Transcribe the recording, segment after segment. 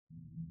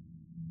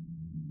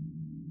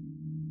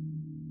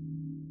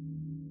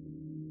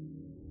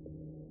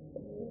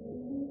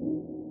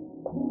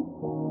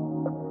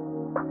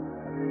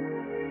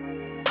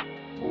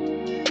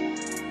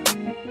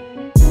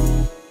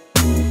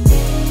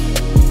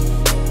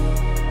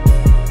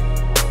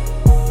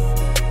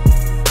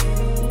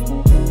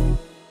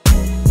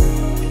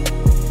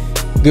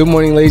Good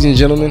morning, ladies and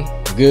gentlemen.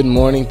 Good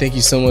morning. Thank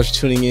you so much for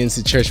tuning in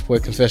to Church Boy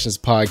Confessions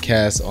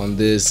podcast on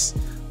this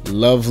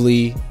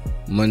lovely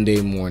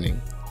Monday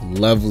morning.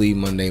 Lovely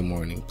Monday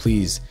morning.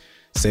 Please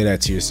say that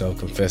to yourself.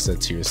 Confess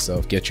that to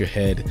yourself. Get your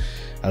head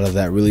out of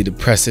that really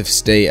depressive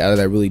state, out of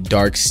that really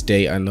dark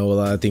state. I know a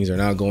lot of things are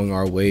not going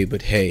our way,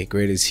 but hey,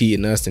 greater is He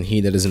in us than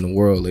he that is in the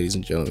world, ladies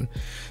and gentlemen.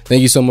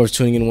 Thank you so much for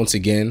tuning in once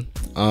again.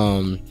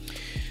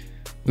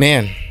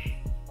 Man,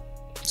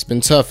 it's been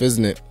tough,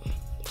 isn't it?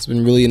 It's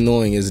been really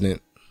annoying, isn't it?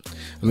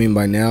 I mean,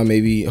 by now,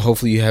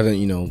 hopefully you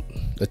haven't,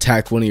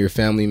 attacked one of your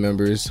family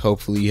members.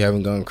 Hopefully you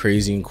haven't gone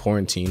crazy in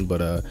quarantine,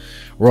 but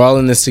we're all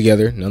in this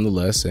together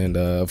nonetheless. And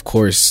of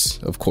course,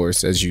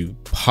 as you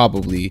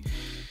probably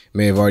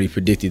may have already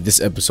predicted, this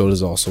episode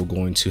is also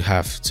going to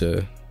have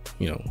to,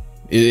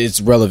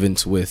 it's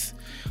relevant with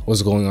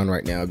what's going on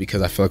right now,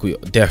 because I feel like we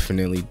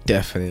definitely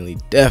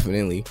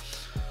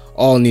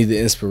all need the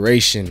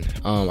inspiration.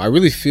 I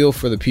really feel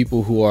for the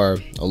people who are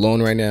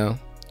alone right now.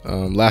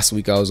 Last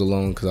week I was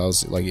alone because I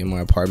was like in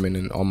my apartment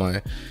and all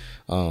my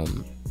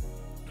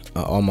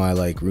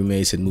like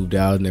roommates had moved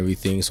out and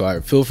everything. So I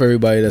feel for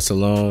everybody that's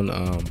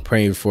alone.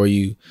 Praying for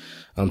you.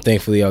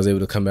 Thankfully I was able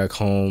to come back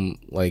home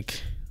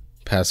this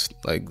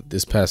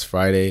past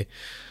Friday.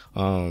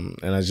 And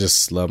I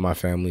just love my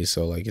family,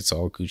 so it's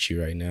all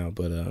Gucci right now.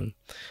 But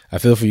I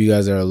feel for you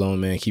guys that are alone,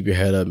 man. Keep your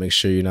head up. Make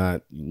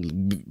sure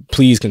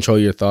please control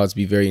your thoughts.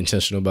 Be very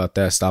intentional about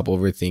that. Stop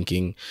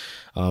overthinking.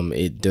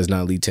 It does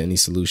not lead to any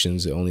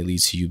solutions. It only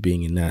leads to you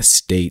being in that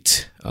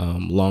state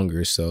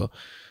longer. So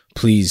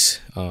please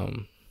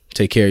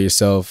take care of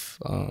yourself.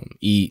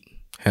 Eat.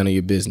 Handle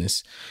your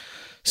business.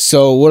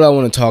 So what I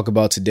want to talk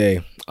about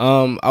today,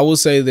 I will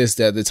say this,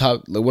 that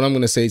what I'm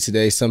going to say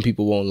today, some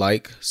people won't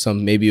like,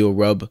 maybe it'll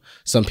rub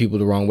some people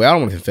the wrong way. I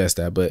don't want to confess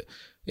that, but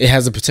it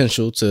has the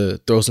potential to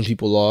throw some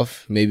people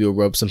off. Maybe it'll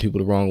rub some people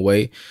the wrong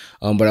way.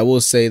 But I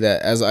will say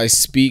that as I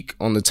speak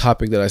on the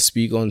topic that I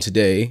speak on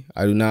today,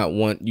 I do not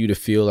want you to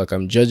feel like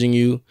I'm judging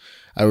you.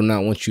 I do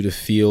not want you to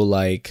feel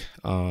like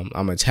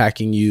I'm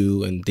attacking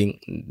you and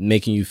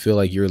making you feel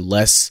like you're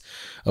less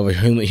of a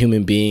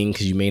human being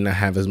because you may not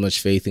have as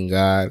much faith in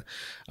God.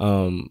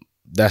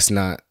 That's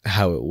not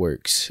how it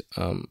works.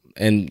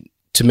 And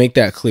to make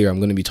that clear, I'm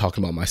going to be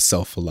talking about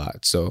myself a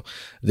lot. So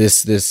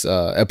this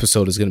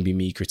episode is going to be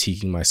me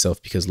critiquing myself,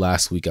 because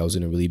last week I was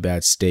in a really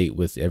bad state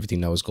with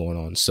everything that was going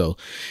on. So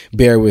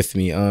bear with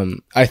me.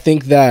 I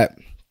think that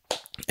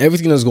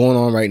everything that's going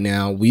on right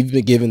now, we've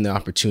been given the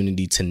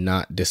opportunity to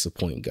not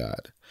disappoint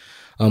God.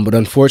 But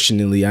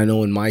unfortunately, I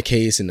know in my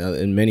case and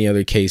in many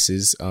other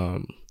cases,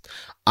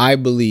 I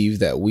believe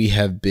that we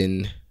have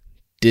been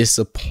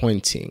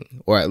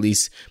disappointing, or at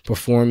least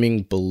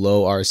performing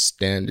below our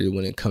standard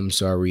when it comes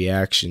to our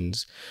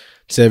reactions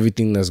to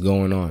everything that's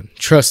going on.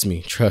 Trust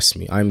me,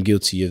 I'm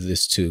guilty of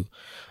this too.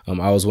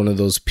 I was one of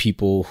those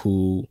people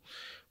who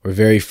were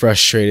very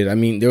frustrated. I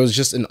mean, there was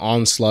just an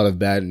onslaught of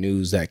bad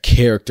news that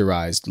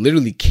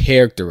literally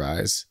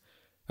characterized,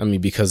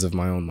 because of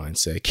my own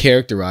mindset,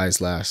 characterized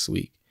last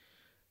week.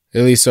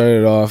 They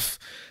started off,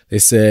 they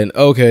said,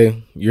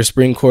 okay, your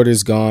spring quarter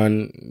is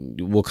gone.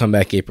 We'll come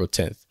back April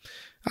 10th.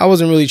 I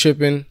wasn't really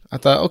tripping. I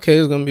thought, okay,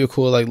 it's going to be a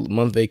cool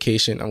month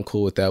vacation. I'm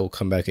cool with that. We'll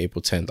come back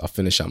April 10th. I'll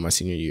finish out my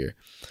senior year.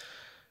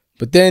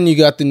 But then you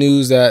got the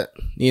news that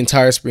the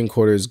entire spring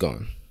quarter is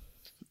gone.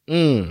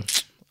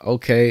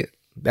 Okay.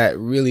 That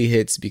really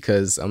hits,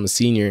 because I'm a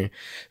senior.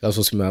 That was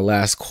supposed to be my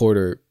last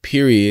quarter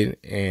period.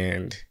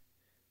 And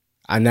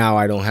I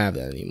don't have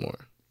that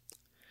anymore.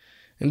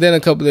 And then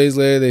a couple days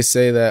later, they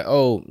say that,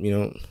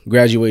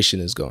 graduation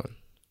is gone.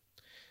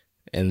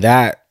 And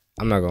that,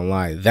 I'm not going to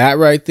lie, that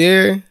right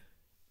there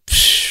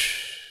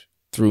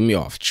threw me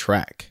off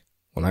track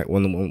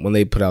when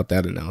they put out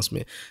that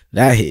announcement.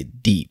 That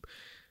hit deep,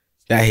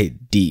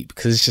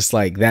 because it's just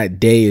that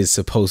day is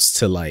supposed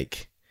to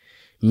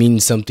mean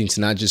something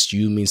to not just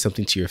you, mean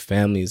something to your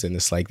families. And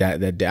it's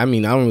that day. I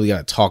don't really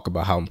got to talk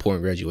about how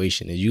important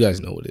graduation is. You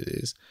guys know what it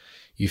is.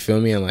 You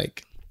feel me? And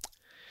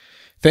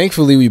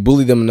thankfully we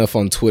bullied them enough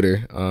on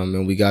Twitter,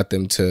 and we got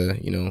them to,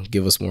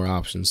 give us more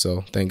options.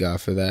 So thank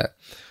God for that.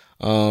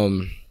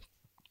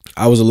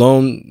 I was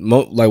alone.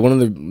 One of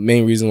the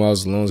main reasons why I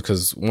was alone is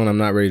because, one, I'm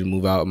not ready to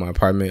move out of my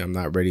apartment. I'm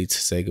not ready to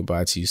say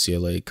goodbye to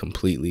UCLA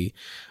completely.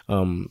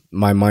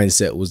 My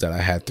mindset was that I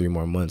had 3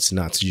 more months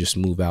not to just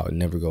move out and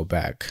never go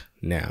back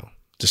now.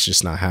 It's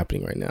just not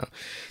happening right now.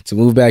 To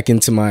move back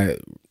into my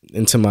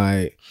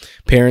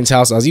parents'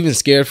 house, I was even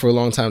scared for a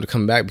long time to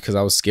come back, because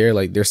I was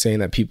scared. They're saying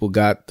that people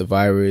got the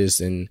virus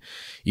and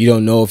you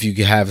don't know if you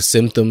could have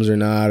symptoms or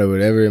not, or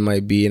whatever it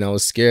might be. And I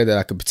was scared that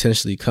I could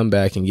potentially come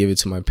back and give it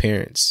to my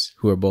parents,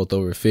 who are both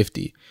over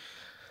 50.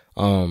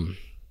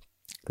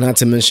 Not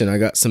to mention, I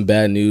got some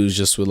bad news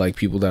just with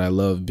people that I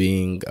love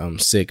being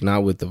sick,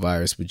 not with the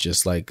virus, but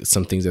just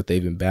some things that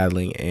they've been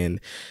battling. And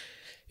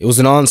it was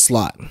an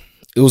onslaught.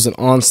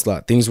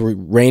 Things were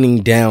raining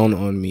down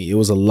on me. It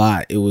was a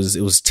lot. It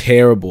was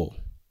terrible.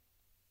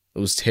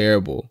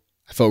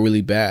 I felt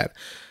really bad.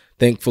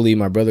 Thankfully,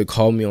 my brother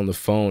called me on the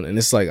phone, and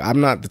it's I'm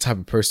not the type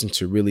of person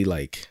to really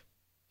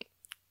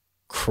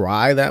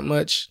cry that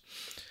much.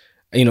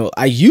 You know,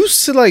 I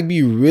used to like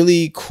be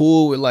really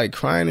cool with like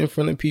crying in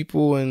front of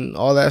people and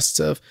all that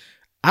stuff.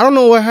 I don't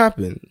know what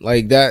happened.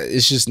 Like that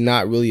is just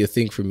not really a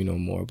thing for me no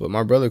more. But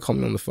my brother called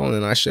me on the phone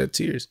and I shed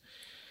tears.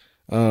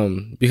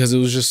 Because it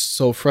was just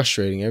so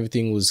frustrating.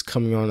 Everything was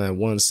coming on at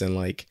once and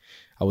like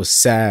I was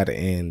sad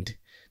and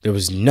there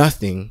was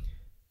nothing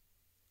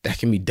that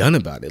can be done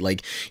about it.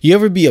 Like, you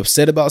ever be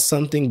upset about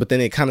something, but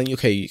then it kind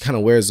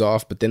of wears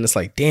off, but then it's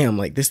like, damn,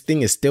 like this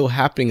thing is still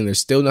happening and there's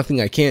still nothing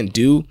I can't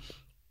do.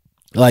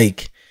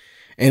 Like,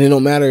 and it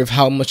don't matter if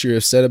how much you're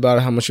upset about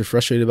it, how much you're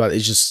frustrated about it,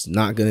 it's just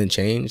not going to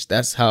change.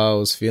 That's how I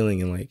was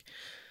feeling. And like,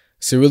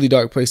 it's a really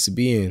dark place to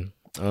be in.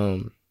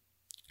 And,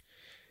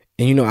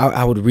 you know,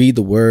 I would read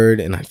the word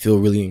and I feel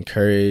really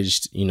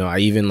encouraged. You know, I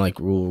even like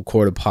will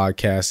record a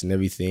podcast and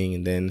everything.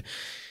 And then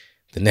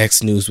the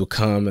next news would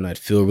come and I'd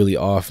feel really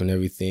off and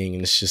everything.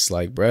 And it's just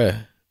like,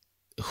 bruh,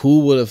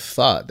 who would have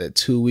thought that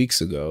 2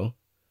 weeks ago,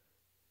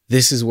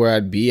 this is where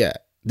I'd be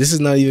at? This is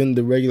not even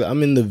the regular.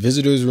 I'm in the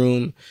visitor's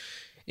room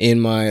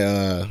in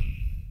my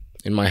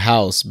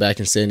house back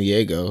in San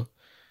Diego.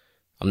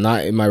 I'm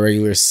not in my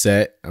regular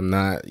set. I'm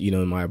not, you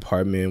know, in my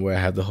apartment where I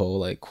have the whole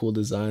like cool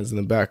designs in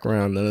the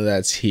background. None of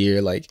that's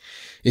here. Like,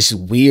 it's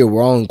just weird.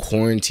 We're all in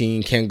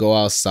quarantine. Can't go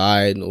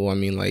outside. Well, I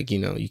mean, like, you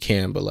know, you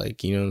can, but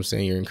like, you know what I'm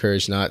saying? You're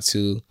encouraged not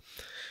to.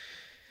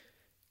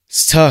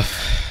 It's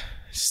tough.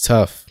 It's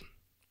tough.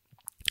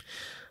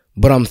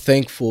 But I'm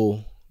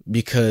thankful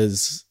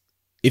because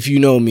if you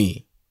know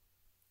me,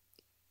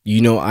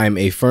 you know I'm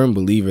a firm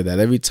believer that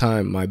every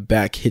time my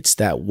back hits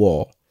that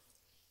wall,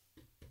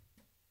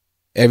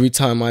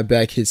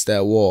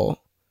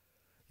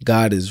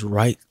 God is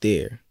right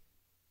there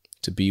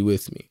to be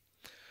with me.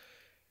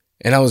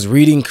 And I was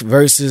reading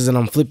verses and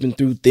I'm flipping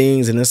through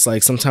things and it's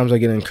like sometimes I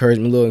get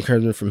encouragement, a little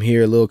encouragement from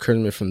here, a little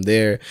encouragement from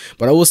there.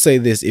 But I will say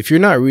this, if you're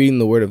not reading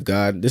the word of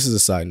God, this is a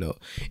side note.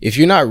 If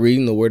you're not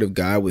reading the word of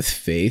God with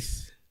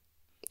faith,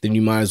 then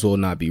you might as well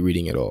not be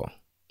reading at all.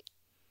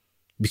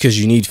 Because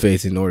you need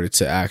faith in order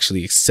to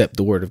actually accept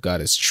the word of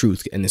God as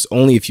truth. And it's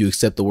only if you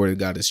accept the word of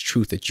God as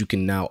truth that you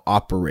can now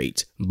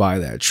operate by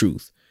that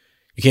truth.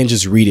 You can't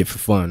just read it for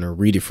fun or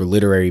read it for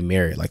literary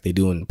merit like they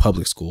do in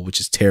public school,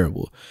 which is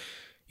terrible.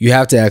 You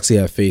have to actually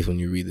have faith when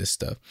you read this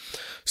stuff.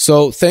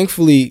 So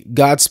thankfully,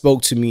 God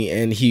spoke to me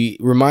and he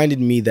reminded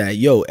me that,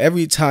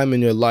 every time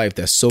in your life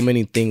that so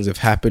many things have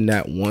happened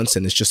at once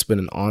and it's just been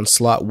an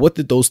onslaught, what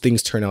did those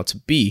things turn out to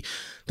be?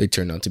 They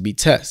turned out to be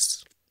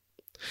tests.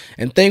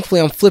 And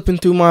thankfully, I'm flipping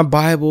through my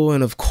Bible.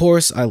 And of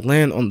course, I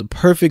land on the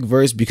perfect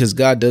verse because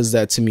God does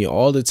that to me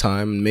all the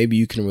time. And maybe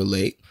you can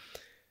relate.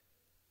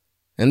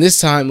 And this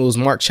time it was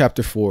Mark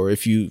chapter 4.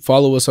 If you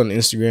follow us on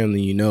Instagram, then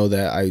you know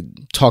that I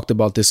talked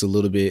about this a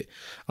little bit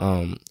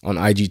on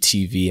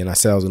IGTV. And I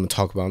said I was going to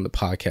talk about it on the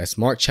podcast.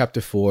 Mark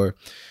chapter 4,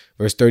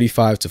 verse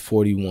 35 to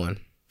 41.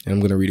 And I'm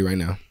going to read it right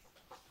now.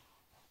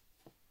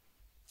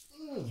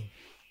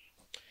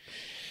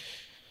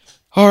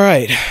 All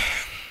right.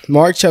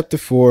 Mark chapter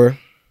 4.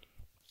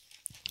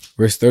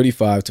 Verse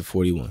 35 to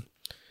 41.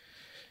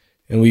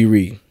 And we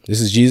read,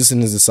 this is Jesus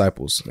and his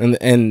disciples. And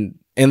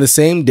the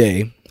same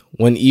day,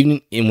 when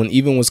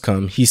even was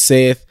come, he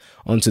saith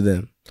unto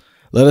them,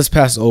 let us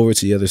pass over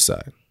to the other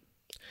side.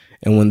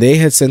 And when they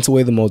had sent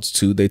away the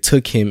multitude, they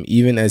took him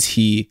even as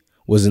he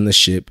was in the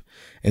ship.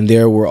 And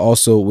there were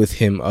also with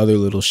him other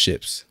little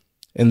ships.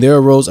 And there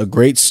arose a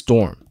great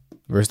storm.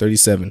 Verse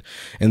 37.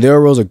 And there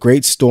arose a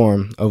great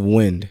storm of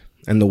wind,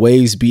 and the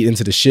waves beat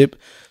into the ship,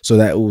 so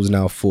that it was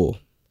now full.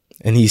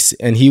 And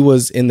he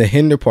was in the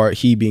hinder part,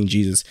 he being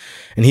Jesus,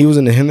 and he was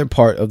in the hinder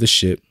part of the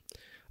ship,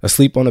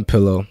 asleep on a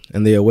pillow.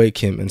 And they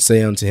awake him and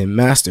say unto him,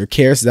 Master,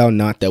 carest thou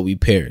not that we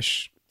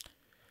perish?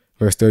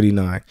 Verse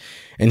 39.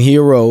 And he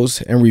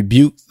arose and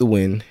rebuked the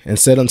wind and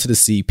said unto the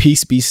sea,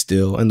 Peace, be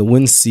still. And the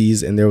wind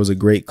ceased, and there was a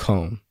great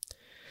calm.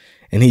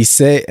 And he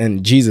said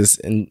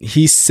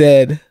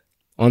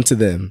unto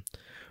them,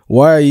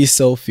 Why are ye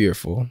so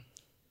fearful?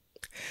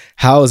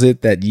 How is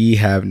it that ye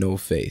have no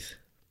faith?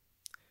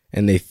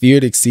 And they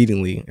feared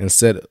exceedingly and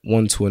said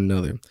one to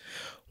another,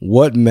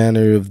 What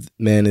manner of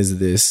man is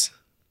this,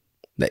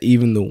 that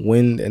even the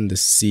wind and the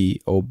sea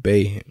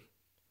obey him?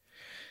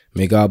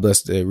 May God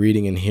bless the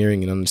reading and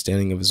hearing and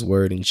understanding of his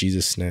word in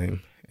Jesus'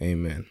 name.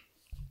 Amen.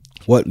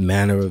 What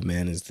manner of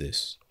man is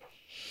this?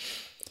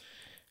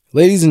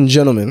 Ladies and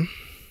gentlemen,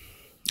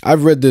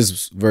 I've read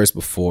this verse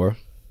before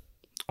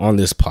on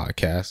this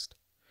podcast.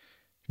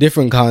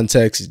 Different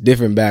context,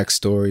 different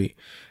backstory.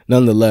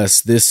 Nonetheless,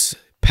 this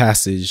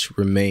passage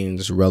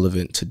remains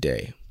relevant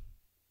today.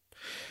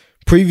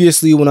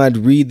 Previously, when I'd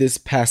read this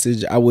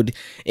passage, I would,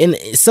 and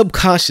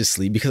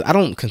subconsciously, because I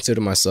don't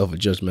consider myself a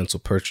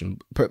judgmental person,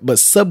 but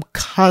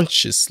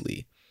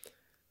subconsciously,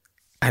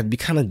 I'd be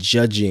kind of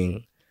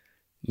judging,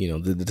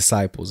 the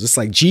disciples. It's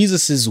like,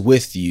 Jesus is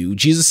with you.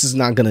 Jesus is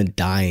not going to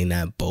die in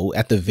that boat,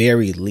 at the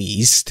very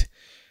least.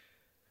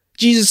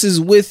 Jesus is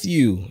with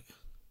you.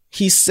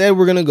 He said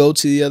we're going to go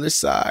to the other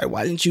side.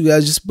 Why didn't you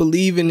guys just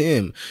believe in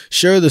him?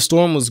 Sure, the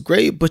storm was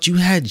great, but you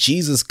had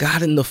Jesus,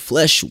 God in the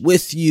flesh,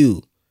 with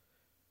you.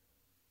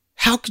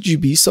 How could you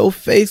be so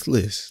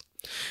faithless?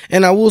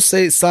 And I will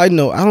say, side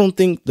note, I don't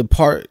think the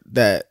part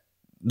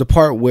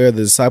where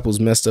the disciples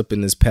messed up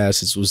in this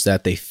passage was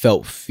that they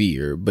felt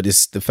fear, but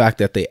it's the fact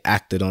that they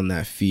acted on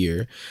that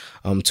fear,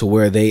 to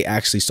where they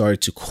actually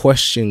started to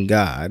question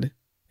God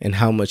and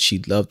how much he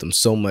loved them,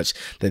 so much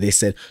that they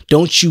said,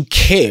 don't you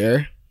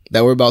care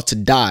that we're about to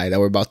die, that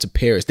we're about to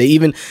perish? They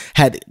even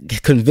had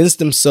convinced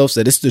themselves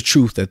that it's the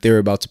truth that they're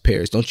about to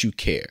perish. Don't you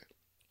care?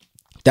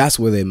 That's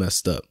where they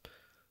messed up.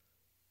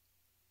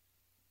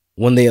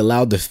 When they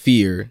allowed the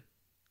fear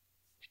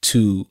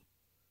to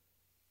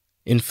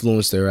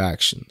influence their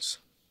actions.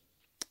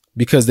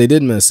 Because they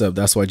did mess up.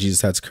 That's why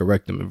Jesus had to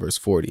correct them in verse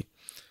 40.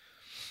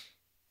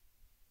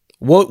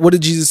 What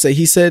did Jesus say?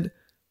 He said,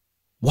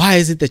 why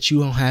is it that you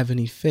don't have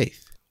any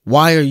faith?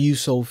 Why are you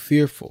so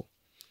fearful?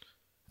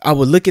 I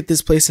would look at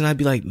this place and I'd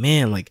be like,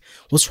 man, like,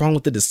 what's wrong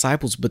with the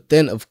disciples? But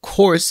then, of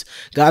course,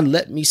 God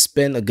let me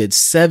spend a good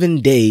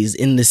 7 days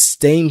in the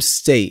same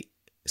state,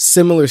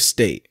 similar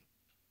state.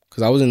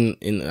 Because I was in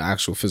an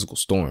actual physical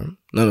storm.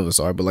 None of us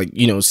are, but like,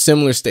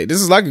 similar state. This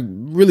is like a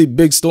really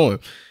big storm.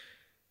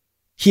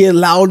 He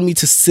allowed me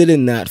to sit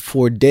in that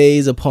for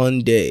days upon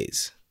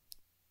days.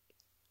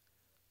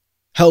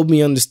 Helped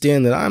me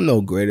understand that I'm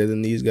no greater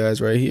than these guys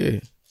right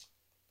here.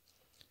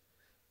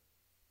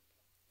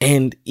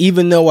 And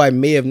even though I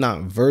may have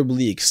not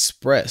verbally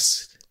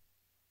expressed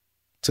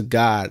to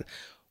God,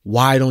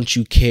 why don't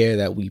you care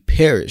that we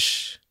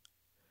perish?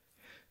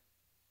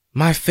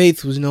 My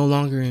faith was no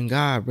longer in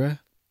God, bruh.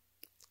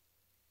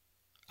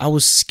 I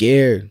was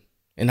scared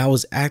and I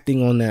was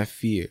acting on that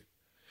fear.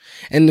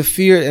 And the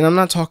fear, and I'm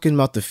not talking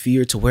about the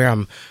fear to where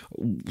I'm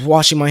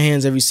washing my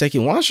hands every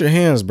second. Wash your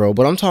hands, bro.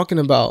 But I'm talking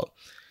about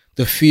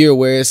the fear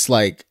where it's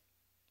like,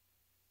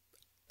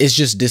 it's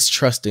just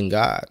distrusting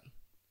God.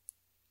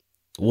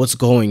 What's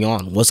going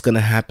on? What's going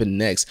to happen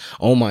next?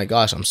 Oh my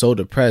gosh, I'm so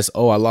depressed.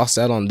 Oh, I lost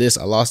out on this.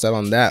 I lost out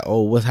on that.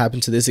 Oh, what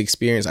happened to this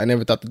experience? I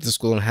never thought that this was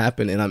going to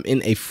happen. And I'm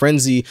in a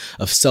frenzy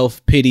of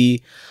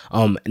self-pity.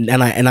 And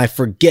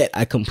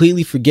I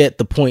completely forget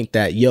the point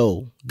that,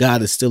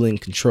 God is still in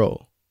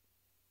control.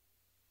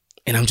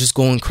 And I'm just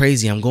going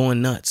crazy. I'm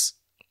going nuts.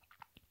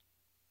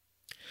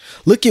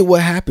 Look at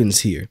what happens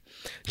here.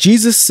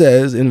 Jesus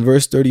says in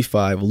verse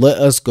 35, let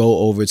us go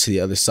over to the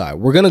other side.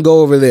 We're going to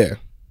go over there.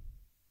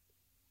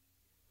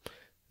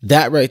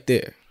 That right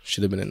there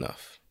should have been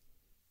enough.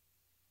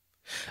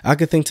 I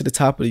could think to the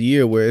top of the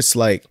year where it's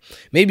like,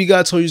 maybe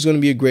God told you it's going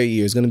to be a great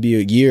year. It's going to be a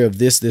year of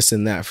this, this,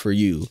 and that for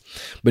you.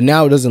 But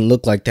now it doesn't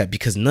look like that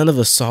because none of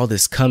us saw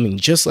this coming,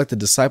 just like the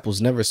disciples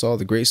never saw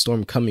the great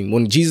storm coming.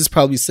 When Jesus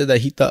probably said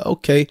that, he thought,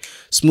 okay,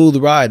 smooth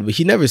ride. But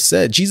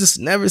Jesus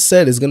never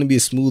said it's going to be a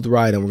smooth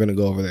ride and we're going to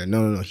go over there.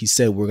 No. He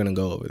said we're going to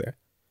go over there.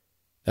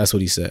 That's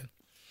what he said.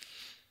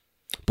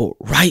 But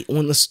right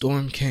when the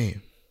storm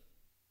came,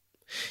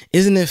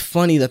 isn't it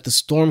funny that the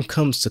storm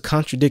comes to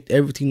contradict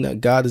everything that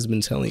God has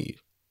been telling you?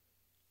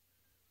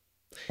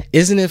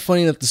 Isn't it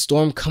funny that the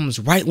storm comes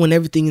right when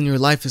everything in your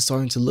life is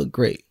starting to look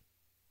great?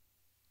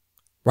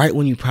 Right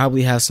when you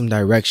probably have some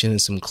direction and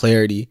some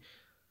clarity,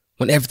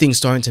 when everything's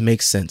starting to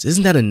make sense.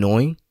 Isn't that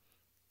annoying?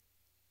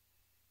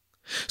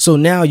 So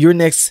now your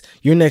next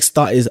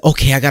thought is,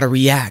 okay, I got to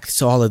react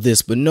to all of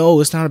this. But no,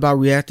 it's not about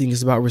reacting.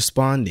 It's about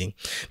responding,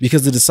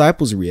 because the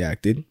disciples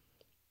reacted.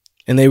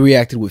 And they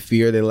reacted with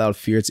fear. They allowed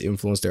fear to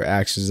influence their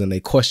actions. And they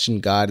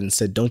questioned God and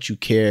said, don't you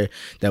care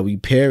that we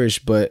perish?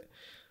 But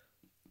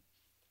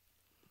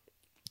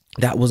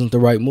that wasn't the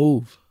right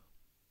move.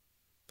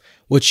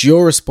 What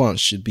your response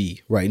should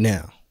be right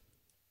now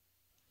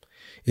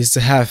is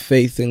to have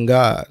faith in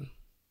God.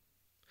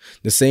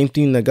 The same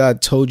thing that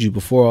God told you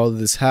before all of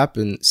this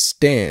happened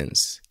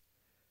stands.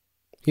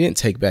 He didn't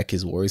take back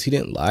his words. He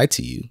didn't lie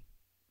to you.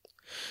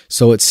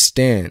 So it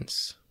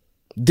stands.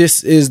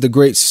 This is the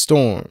great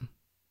storm.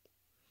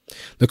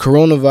 The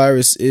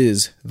coronavirus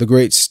is the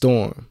great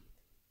storm.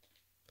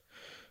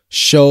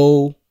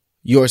 Show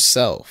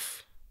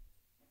yourself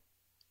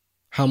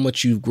how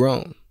much you've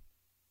grown.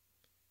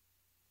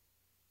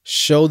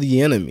 Show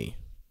the enemy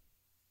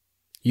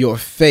your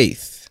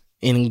faith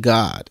in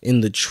God, in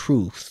the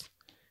truth,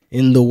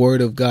 in the word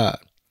of God.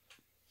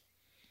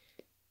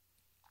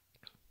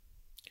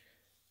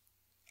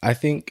 I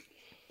think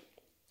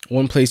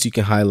another place you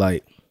can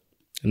highlight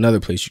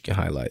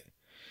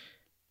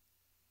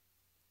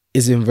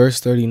is in verse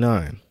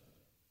 39.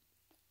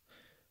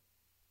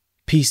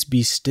 Peace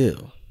be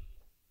still.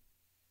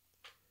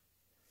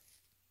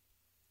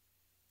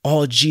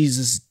 All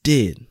Jesus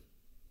did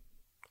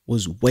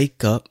was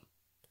wake up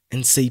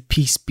and say,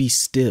 peace be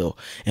still.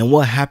 And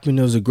what happened?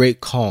 There was a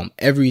great calm.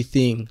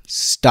 Everything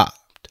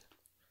stopped.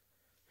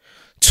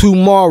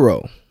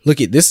 Tomorrow,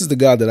 this is the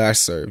God that I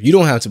serve. You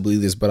don't have to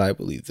believe this, but I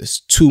believe this.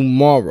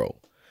 Tomorrow,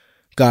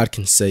 God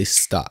can say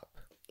stop.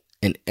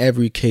 And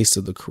every case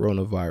of the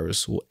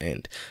coronavirus will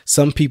end.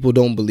 Some people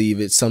don't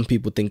believe it. Some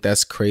people think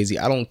that's crazy.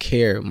 I don't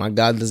care. My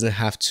God doesn't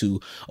have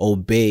to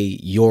obey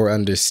your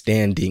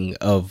understanding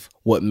of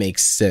what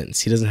makes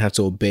sense. He doesn't have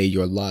to obey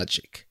your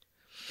logic.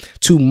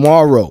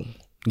 Tomorrow,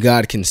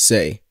 God can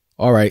say,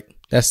 all right,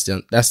 that's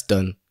done. That's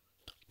done.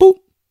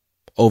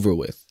 over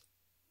with.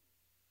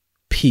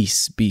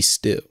 Peace, be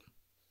still.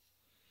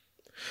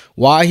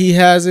 Why he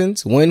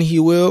hasn't, when he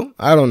will,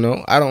 I don't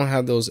know. I don't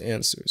have those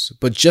answers.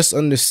 But just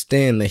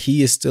understand that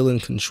he is still in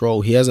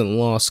control. He hasn't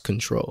lost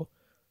control.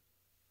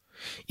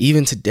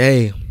 Even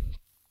today,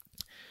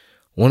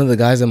 one of the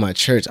guys in my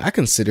church, I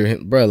consider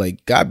him, bro,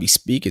 like God be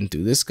speaking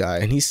through this guy.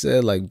 And he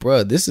said, like,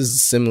 bro, this is a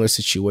similar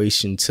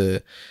situation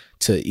to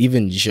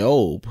even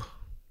Job,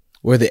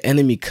 where the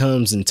enemy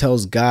comes and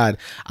tells God,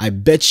 I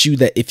bet you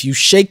that if you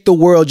shake the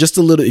world just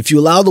a little, if you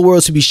allow the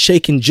world to be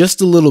shaken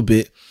just a little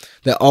bit,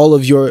 that all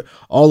of your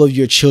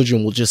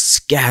children will just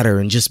scatter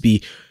and just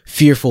be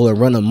fearful and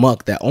run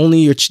amok, that only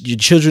your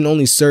children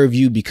only serve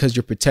you because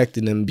you're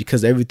protecting them,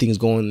 because everything is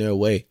going their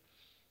way.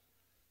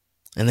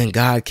 And then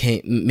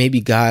maybe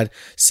God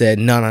said,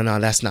 no,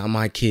 that's not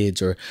my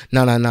kids, or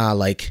no,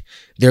 like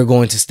they're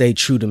going to stay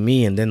true to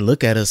me. And then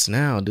look at us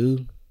now,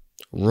 dude,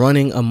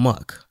 running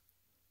amok.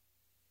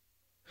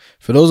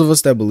 For those of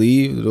us that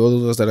believe,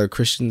 those of us that are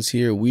Christians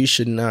here, we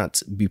should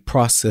not be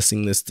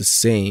processing this the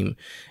same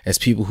as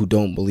people who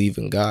don't believe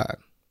in God,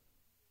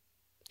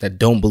 that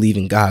don't believe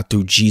in God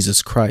through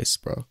Jesus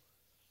Christ, bro.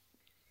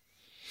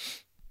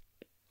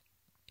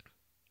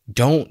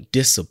 Don't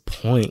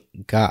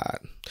disappoint God.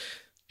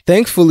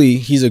 Thankfully,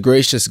 he's a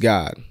gracious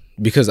God,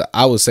 because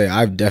I would say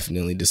I've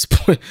definitely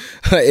disappointed.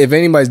 If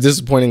anybody's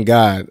disappointing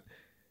God,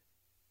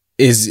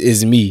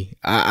 is me.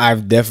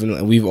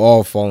 We've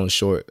all fallen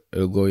short of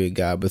the glory of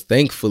God, but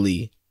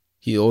thankfully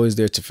he's always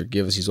there to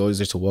forgive us. He's always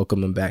there to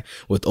welcome him back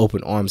with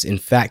open arms. In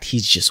fact,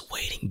 he's just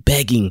waiting,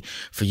 begging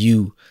for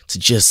you to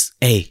just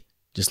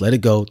let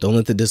it go. Don't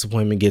let the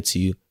disappointment get to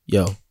you.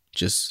 Yo,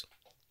 just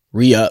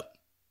re-up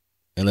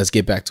and let's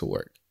get back to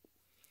work.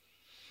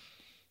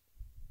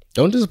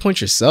 Don't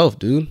disappoint yourself,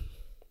 dude.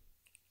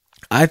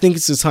 I think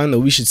it's a time that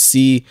we should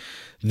see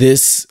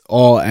this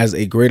all as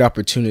a great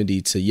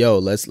opportunity to,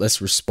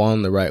 let's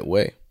respond the right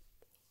way.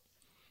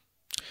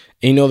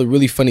 And the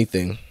really funny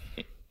thing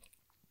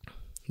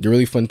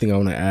I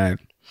want to add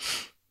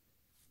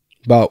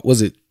about,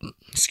 was it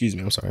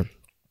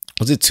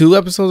 2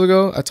 episodes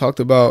ago? I talked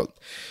about,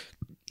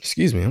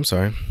 2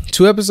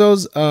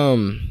 episodes,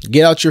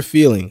 get out your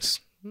feelings.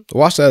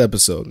 Watch that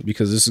episode,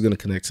 because this is going to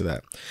connect to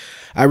that.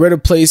 I read a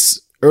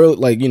place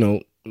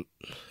early,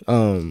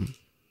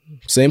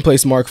 same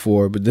place, Mark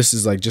 4, but this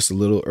is like just a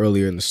little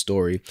earlier in the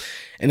story.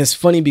 And it's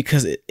funny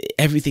because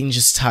everything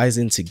just ties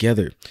in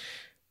together.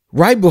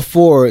 Right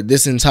before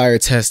this entire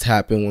test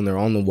happened, when they're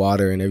on the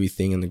water and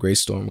everything and the great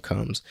storm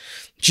comes,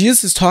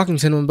 Jesus is talking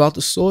to them about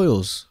the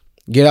soils.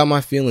 Get out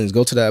my feelings.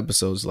 Go to the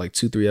episodes like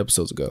 2-3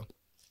 episodes ago.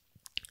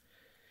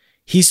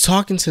 He's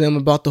talking to them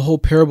about the whole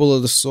parable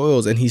of the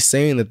soils, and he's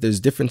saying that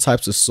there's different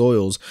types of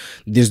soils.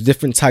 There's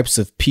different types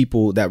of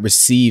people that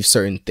receive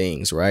certain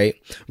things, right?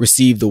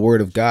 Receive the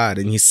word of God.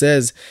 And he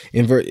says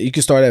you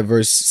can start at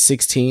verse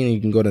 16 and you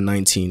can go to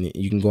 19.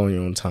 You can go on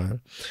your own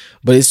time.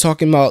 But it's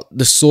talking about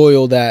the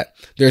soil, that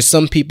there's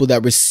some people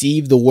that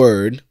receive the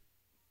word,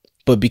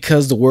 but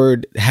because the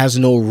word has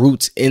no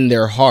roots in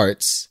their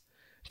hearts,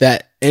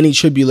 that any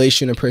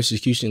tribulation or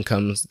persecution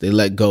comes, they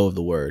let go of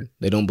the word.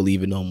 They don't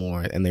believe it no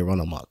more, and they run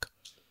amok.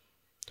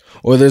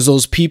 Or there's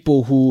those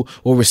people who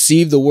will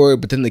receive the word,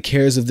 but then the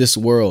cares of this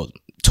world,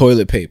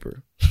 toilet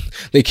paper,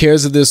 the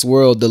cares of this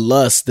world, the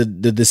lust, the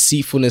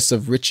deceitfulness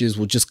of riches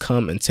will just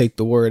come and take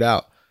the word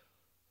out.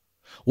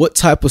 What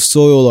type of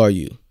soil are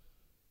you?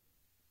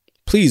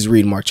 Please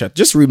read Mark chapter.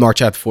 Just read Mark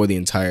chapter 4, the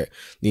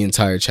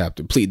entire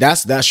chapter. Please,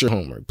 that's your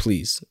homework.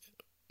 Please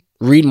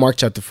read Mark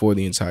chapter 4,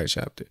 the entire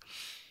chapter.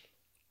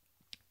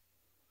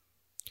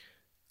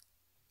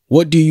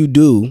 What do you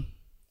do?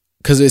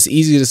 Because it's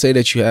easy to say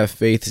that you have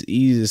faith. It's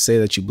easy to say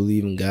that you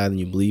believe in God and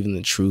you believe in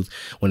the truth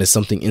when it's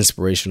something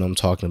inspirational I'm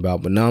talking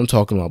about. But now I'm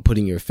talking about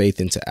putting your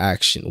faith into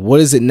action. What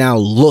does it now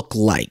look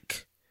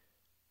like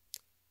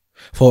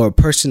for a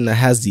person that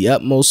has the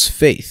utmost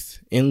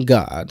faith in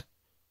God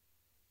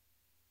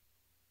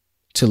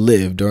to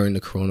live during the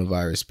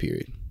coronavirus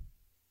period?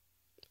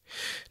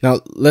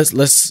 Now,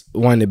 let's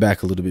wind it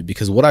back a little bit,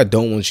 because what I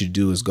don't want you to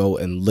do is go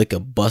and lick a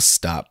bus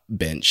stop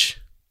bench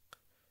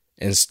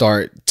and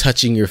start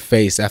touching your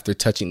face after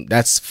touching.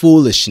 That's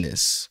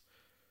foolishness.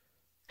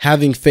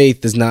 Having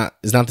faith is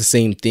not the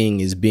same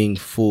thing as being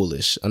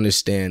foolish.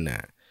 Understand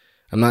that.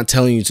 I'm not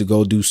telling you to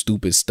go do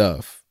stupid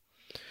stuff.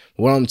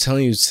 What I'm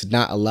telling you is to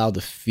not allow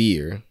the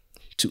fear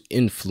to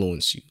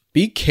influence you.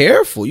 Be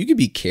careful. You can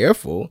be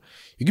careful.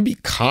 You can be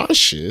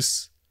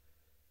conscious,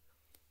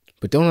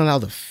 but don't allow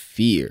the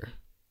fear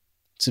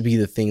to be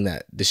the thing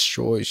that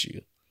destroys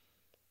you.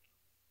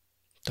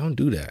 Don't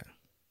do that.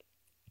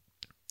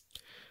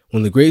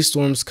 When the great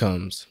storms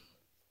comes,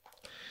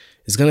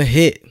 it's going to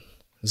hit.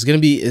 It's going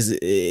to be,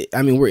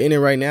 we're in it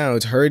right now.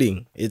 It's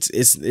hurting.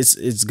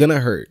 It's going to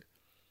hurt.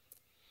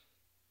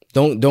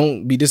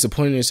 Don't be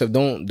disappointed in yourself.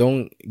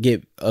 Don't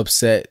get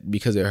upset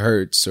because it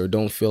hurts, or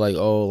don't feel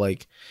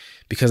like,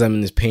 because I'm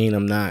in this pain,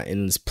 I'm not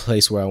in this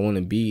place where I want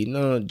to be.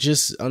 No,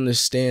 just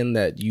understand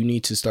that you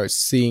need to start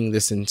seeing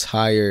this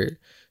entire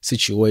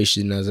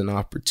situation as an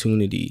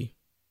opportunity.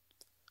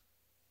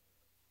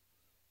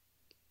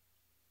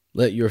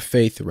 Let your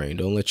faith reign.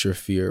 Don't let your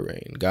fear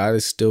reign. God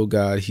is still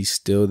God. He's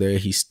still there.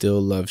 He still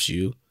loves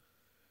you.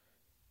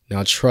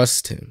 Now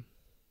trust him.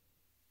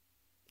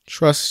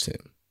 Trust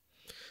him.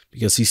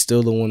 Because he's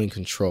still the one in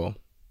control.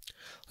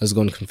 Let's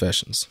go into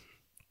confessions.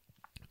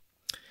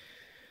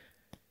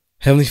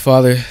 Heavenly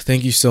Father,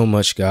 thank you so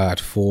much, God,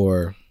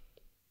 for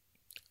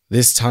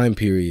this time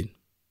period.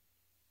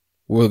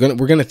 We're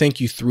gonna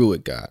thank you through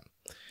it, God.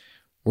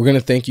 We're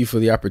gonna thank you for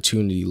the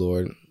opportunity,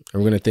 Lord.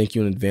 And we're gonna thank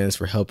you in advance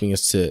for helping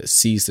us to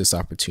seize this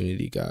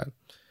opportunity, God.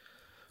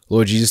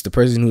 Lord Jesus, the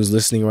person who's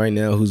listening right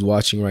now, who's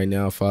watching right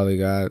now, Father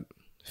God,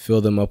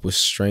 fill them up with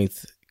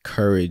strength,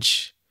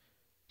 courage,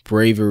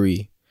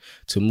 bravery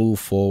to move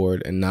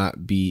forward and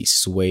not be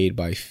swayed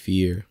by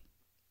fear.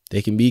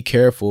 They can be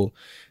careful.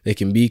 They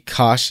can be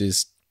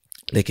cautious.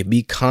 They can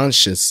be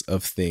conscious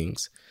of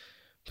things.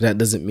 But that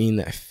doesn't mean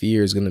that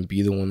fear is going to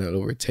be the one that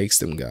overtakes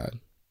them, God.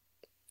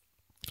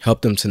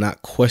 Help them to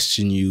not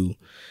question you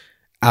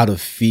out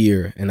of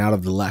fear and out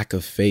of the lack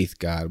of faith,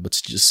 God, but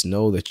to just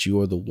know that you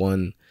are the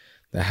one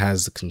that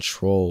has the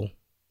control,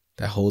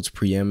 that holds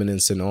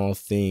preeminence in all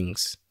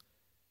things.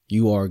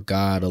 You are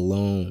God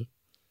alone.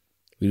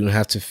 We don't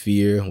have to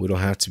fear. We don't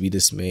have to be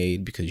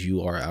dismayed because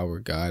you are our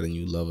God and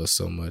you love us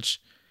so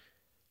much.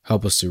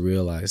 Help us to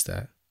realize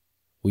that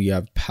we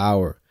have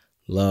power,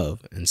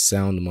 love, and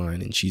sound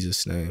mind in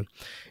Jesus' name.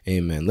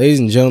 Amen.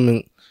 Ladies and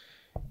gentlemen,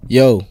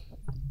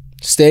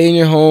 stay in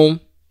your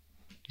home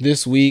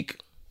this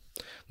week.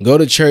 Go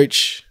to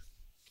church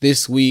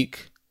this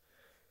week.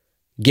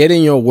 Get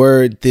in your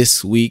word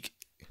this week.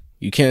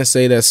 You can't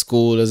say that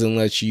school doesn't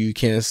let you. You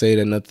can't say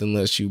that nothing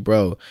lets you,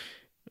 bro.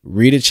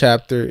 Read a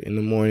chapter in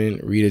the morning.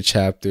 Read a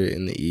chapter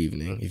in the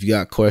evening. If you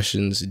got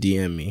questions,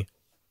 DM me.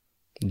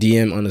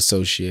 DM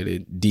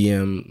unassociated.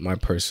 DM my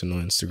personal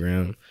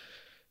Instagram.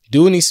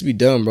 Do what needs to be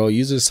done, bro.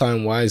 Use this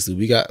time wisely.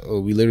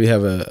 We literally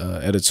have a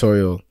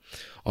editorial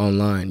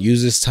online.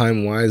 Use this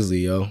time wisely,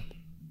 yo.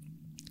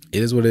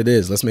 It is what it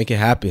is. Let's make it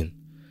happen.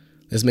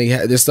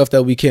 There's stuff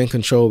that we can't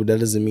control, but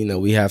that doesn't mean that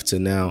we have to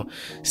now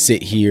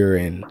sit here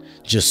and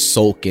just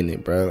sulk in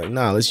it, bro. Like,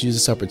 nah, let's use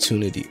this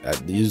opportunity.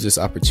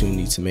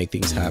 To make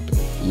things happen.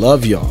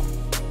 Love y'all.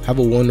 Have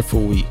a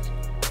wonderful week.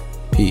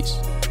 Peace.